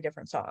completely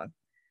different song.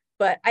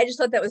 But I just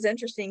thought that was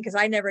interesting because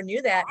I never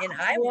knew that. And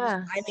I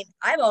mean,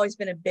 I've always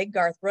been a big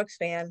Garth Brooks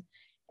fan,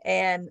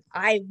 and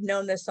I've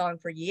known this song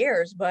for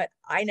years, but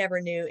I never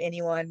knew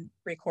anyone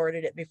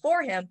recorded it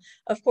before him.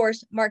 Of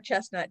course, Mark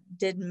Chestnut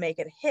didn't make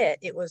it a hit.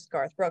 It was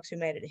Garth Brooks who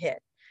made it a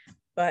hit.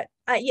 But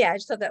yeah, I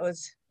just thought that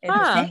was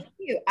interesting. Thank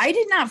you. I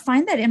did not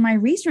find that in my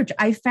research.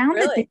 I found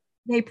that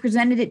they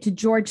presented it to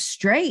George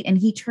Strait and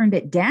he turned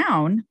it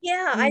down.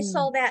 Yeah, I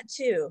saw that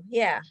too.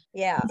 Yeah.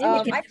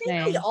 I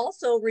think he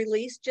also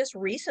released just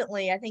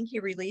recently, I think he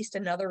released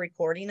another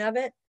recording of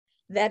it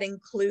that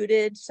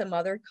included some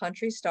other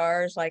country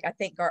stars. Like I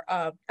think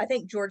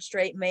George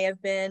Strait may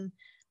have been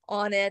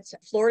on it.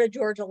 Florida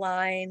Georgia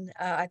Line.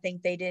 I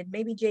think they did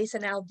maybe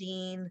Jason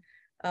Aldean.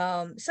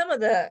 Some of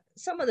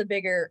the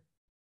bigger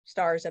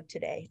stars of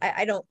today.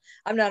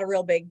 I'm not a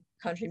real big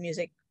country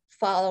music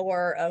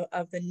follower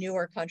of the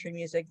newer country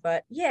music,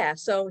 but yeah,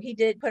 so he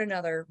did put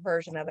another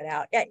version of it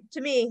out. Yeah,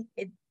 to me,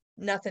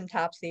 nothing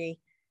tops the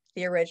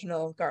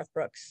original Garth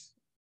Brooks.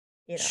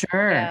 You know.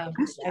 Sure. Yeah.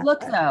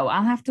 Look though,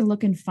 I'll have to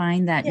look and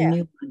find that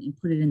new one and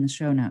put it in the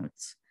show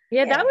notes.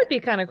 Yeah, that would be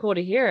kind of cool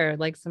to hear,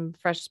 like some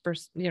fresh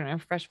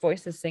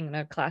voices singing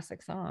a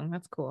classic song.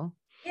 That's cool.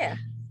 Yeah.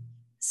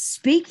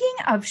 Speaking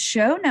of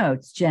show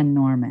notes, Jen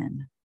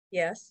Norman.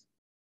 Yes.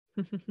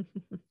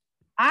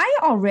 I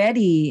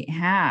already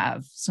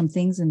have some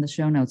things in the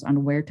show notes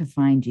on where to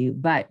find you.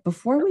 But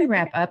before we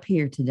wrap up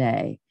here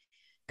today,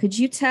 could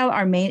you tell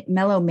our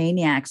mellow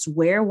maniacs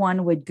where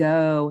one would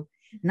go,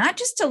 not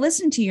just to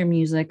listen to your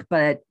music,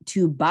 but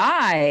to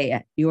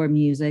buy your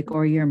music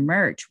or your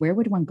merch? Where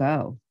would one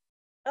go?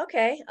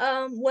 Okay.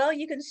 Well,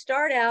 you can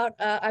start out.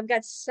 I've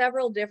got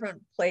several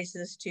different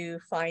places to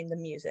find the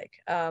music.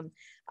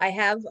 I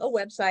have a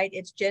website.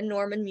 It's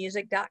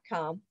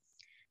jennormanmusic.com.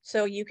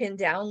 So you can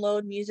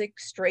download music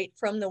straight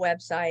from the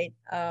website.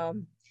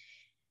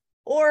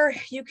 Or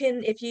you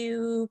can, if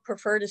you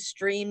prefer to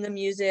stream the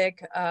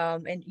music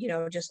and,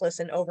 just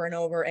listen over and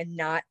over and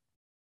not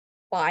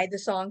buy the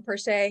song per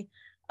se,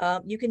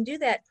 you can do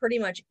that pretty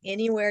much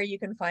anywhere you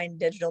can find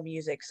digital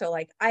music. So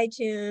like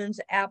iTunes,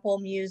 Apple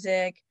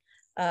Music,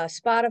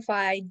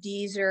 Spotify,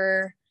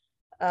 Deezer,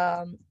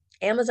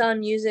 Amazon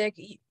Music,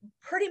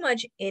 pretty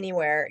much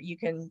anywhere you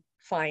can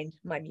find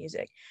my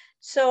music.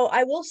 So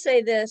I will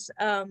say this,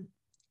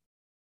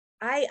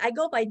 I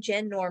go by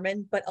Jen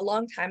Norman, but a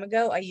long time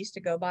ago, I used to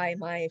go by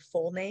my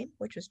full name,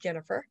 which was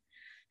Jennifer.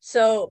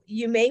 So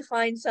you may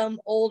find some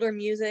older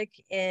music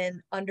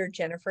under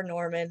Jennifer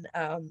Norman.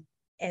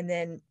 And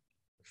then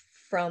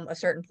from a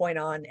certain point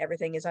on,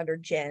 everything is under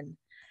Jen,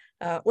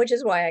 which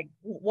is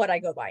what I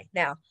go by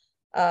now.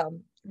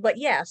 But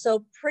yeah,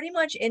 so pretty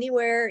much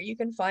anywhere you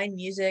can find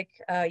music,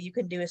 you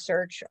can do a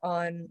search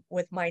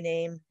with my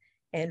name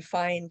and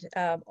find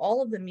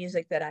all of the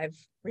music that I've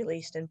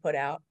released and put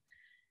out.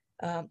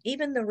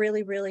 Even the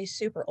really, really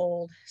super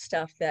old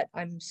stuff that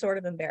I'm sort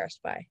of embarrassed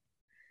by.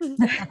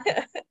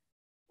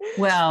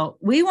 Well,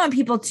 we want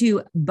people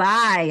to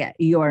buy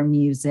your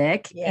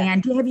music. Yeah.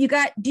 And do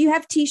you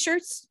have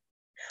t-shirts?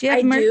 Do you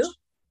have merch?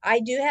 I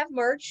do have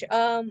merch.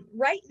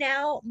 Right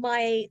now,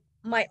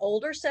 my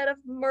older set of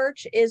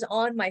merch is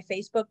on my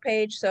Facebook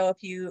page. So if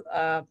you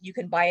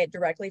can buy it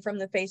directly from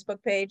the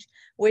Facebook page,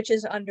 which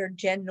is under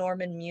Jen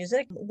Norman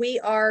Music. We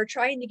are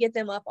trying to get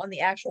them up on the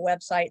actual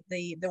website.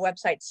 The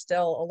website's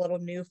still a little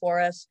new for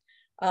us.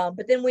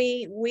 But then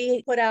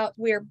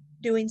we're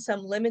doing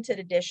some limited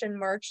edition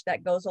merch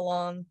that goes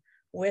along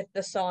with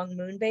the song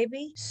Moon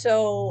Baby.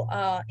 So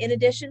in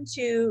addition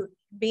to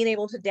being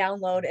able to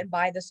download and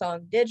buy the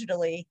song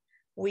digitally,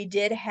 we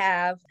did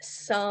have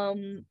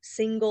some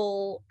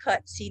single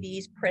cut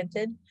CDs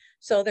printed.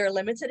 So they're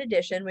limited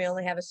edition. We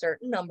only have a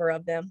certain number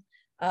of them.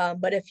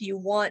 But if you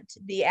want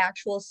the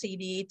actual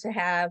CD to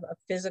have a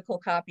physical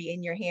copy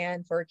in your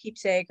hand for a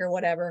keepsake or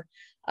whatever,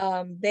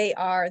 they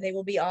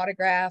will be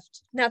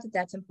autographed. Not that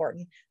that's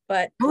important,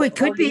 but it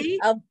could be.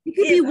 It could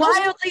yeah, be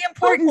wildly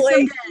important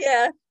hopefully, someday.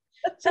 yeah.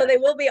 So they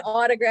will be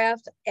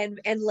autographed and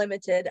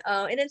limited.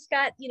 And it's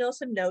got,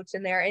 some notes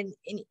in there, and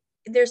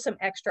there's some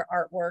extra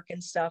artwork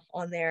and stuff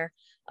on there.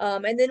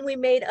 And then we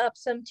made up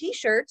some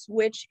t-shirts,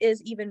 which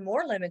is even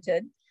more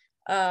limited.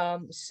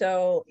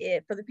 So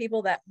for the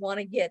people that want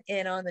to get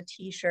in on the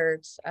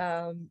t-shirts,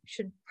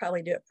 should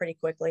probably do it pretty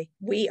quickly.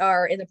 We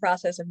are in the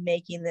process of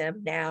making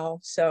them now.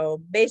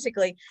 So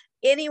basically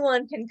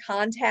anyone can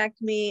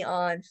contact me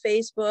on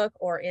Facebook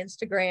or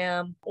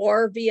Instagram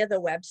or via the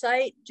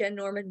website,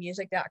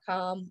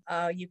 jennormanmusic.com.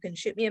 You can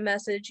shoot me a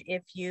message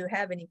if you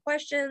have any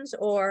questions,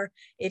 or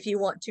if you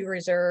want to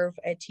reserve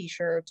a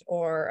t-shirt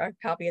or a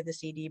copy of the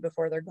CD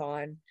before they're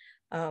gone,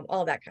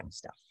 all that kind of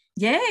stuff.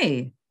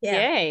 Yay.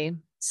 Yeah. Yay.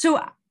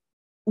 So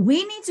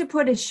we need to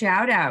put a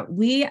shout out.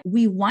 We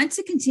want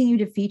to continue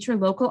to feature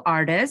local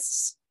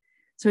artists.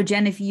 So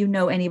Jen, if you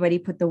know anybody,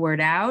 put the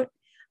word out.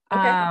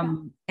 Okay.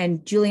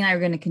 And Julie and I are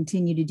going to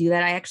continue to do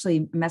that. I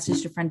actually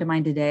messaged a friend of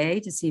mine today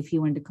to see if he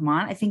wanted to come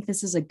on. I think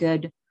this is a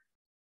good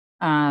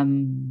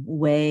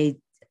way,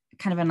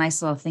 kind of a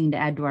nice little thing to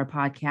add to our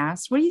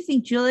podcast. What do you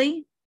think,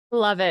 Julie?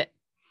 Love it.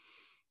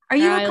 Are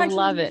you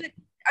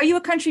Are you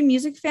a country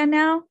music fan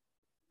now?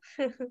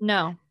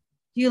 No.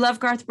 Do you love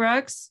Garth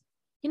Brooks?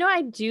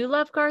 I do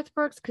love Garth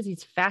Brooks because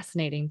he's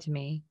fascinating to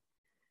me.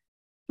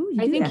 Ooh,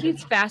 I think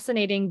he's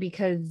fascinating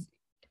because,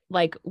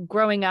 like,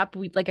 growing up,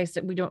 like I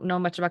said, we don't know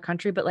much about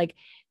country, but like,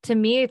 to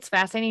me, it's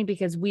fascinating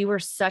because we were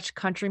such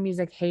country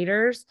music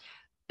haters,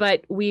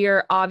 but we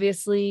are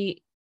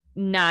obviously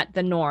not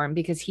the norm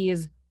because he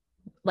is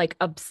like,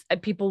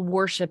 people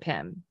worship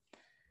him.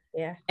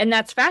 Yeah. And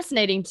that's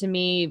fascinating to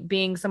me,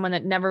 being someone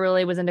that never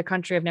really was into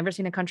country. I've never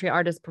seen a country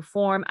artist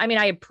perform. I mean,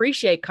 I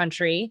appreciate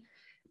country,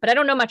 but I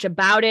don't know much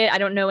about it. I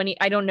don't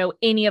know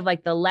any of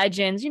like the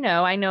legends,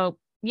 I know,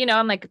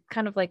 I'm like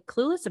kind of like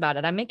clueless about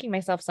it. I'm making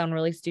myself sound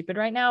really stupid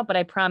right now, but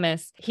I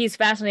promise he's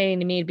fascinating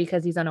to me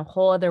because he's on a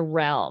whole other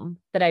realm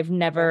that I've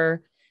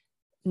never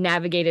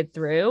navigated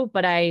through,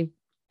 but I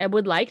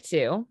would like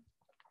to,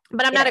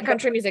 but I'm not a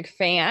country music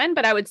fan,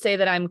 but I would say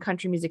that I'm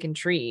country music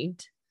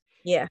intrigued.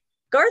 Yeah.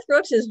 Garth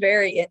Brooks he's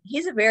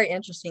a very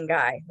interesting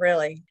guy,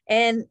 really.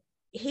 And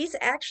he's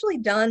actually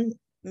done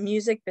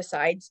music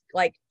besides,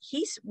 like,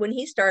 when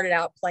he started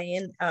out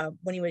playing,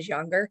 when he was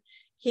younger,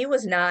 he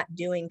was not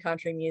doing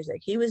country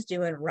music. He was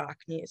doing rock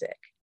music.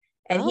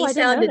 And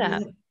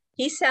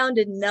he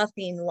sounded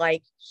nothing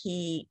like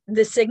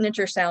the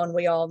signature sound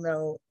we all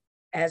know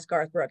as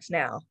Garth Brooks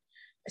now.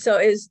 So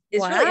it's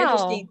really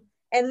interesting.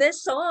 And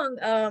this song,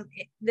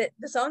 the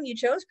song you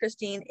chose,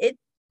 Christine,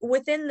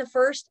 within the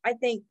first, I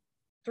think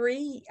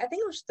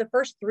it was the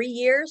first 3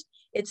 years,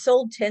 it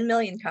sold 10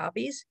 million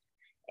copies.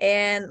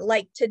 And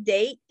like to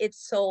date,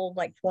 it's sold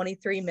like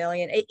 23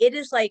 million. It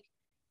is like,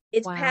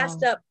 it's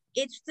passed up.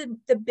 It's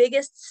the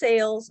biggest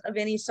sales of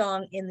any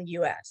song in the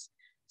US.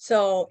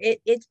 So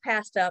it's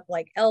passed up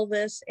like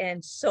Elvis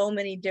and so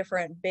many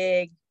different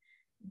big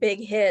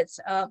hits.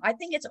 I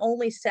think it's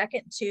only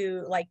second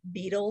to like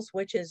Beatles,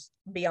 which is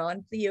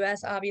beyond the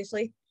US,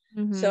 obviously.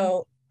 Mm-hmm.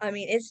 So, I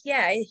mean,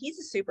 he's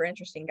a super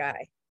interesting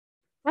guy.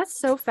 That's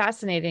so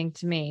fascinating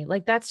to me.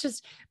 Like, that's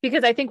just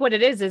because I think what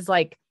it is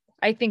like,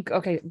 I think,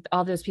 okay,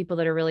 all those people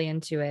that are really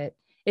into it,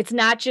 it's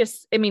not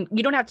just, I mean,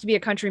 you don't have to be a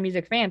country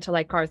music fan to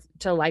like Garth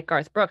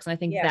Brooks. And I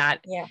think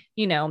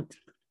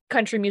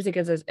country music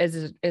is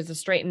a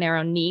straight and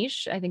narrow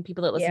niche. I think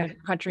people that listen to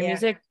country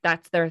music,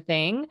 that's their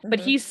thing, but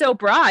he's so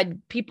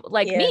broad. People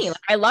like me, like,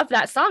 I love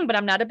that song, but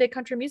I'm not a big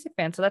country music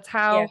fan. So that's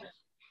how,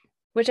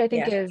 which I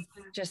think is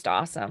just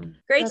awesome.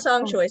 Great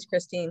song choice,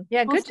 Christine.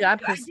 Yeah. Good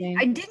job,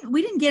 Christine.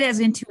 We didn't get as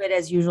into it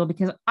as usual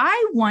because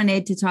I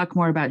wanted to talk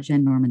more about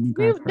Jen Norman than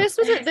Garth Brooks.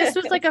 This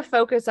was like a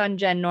focus on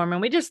Jen Norman.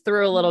 We just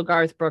threw a little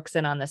Garth Brooks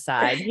in on the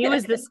side. He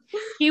was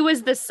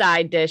the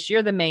side dish.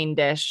 You're the main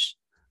dish.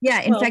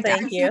 Yeah. In fact,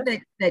 I hear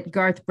that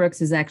Garth Brooks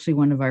is actually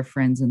one of our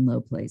friends in low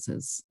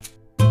places.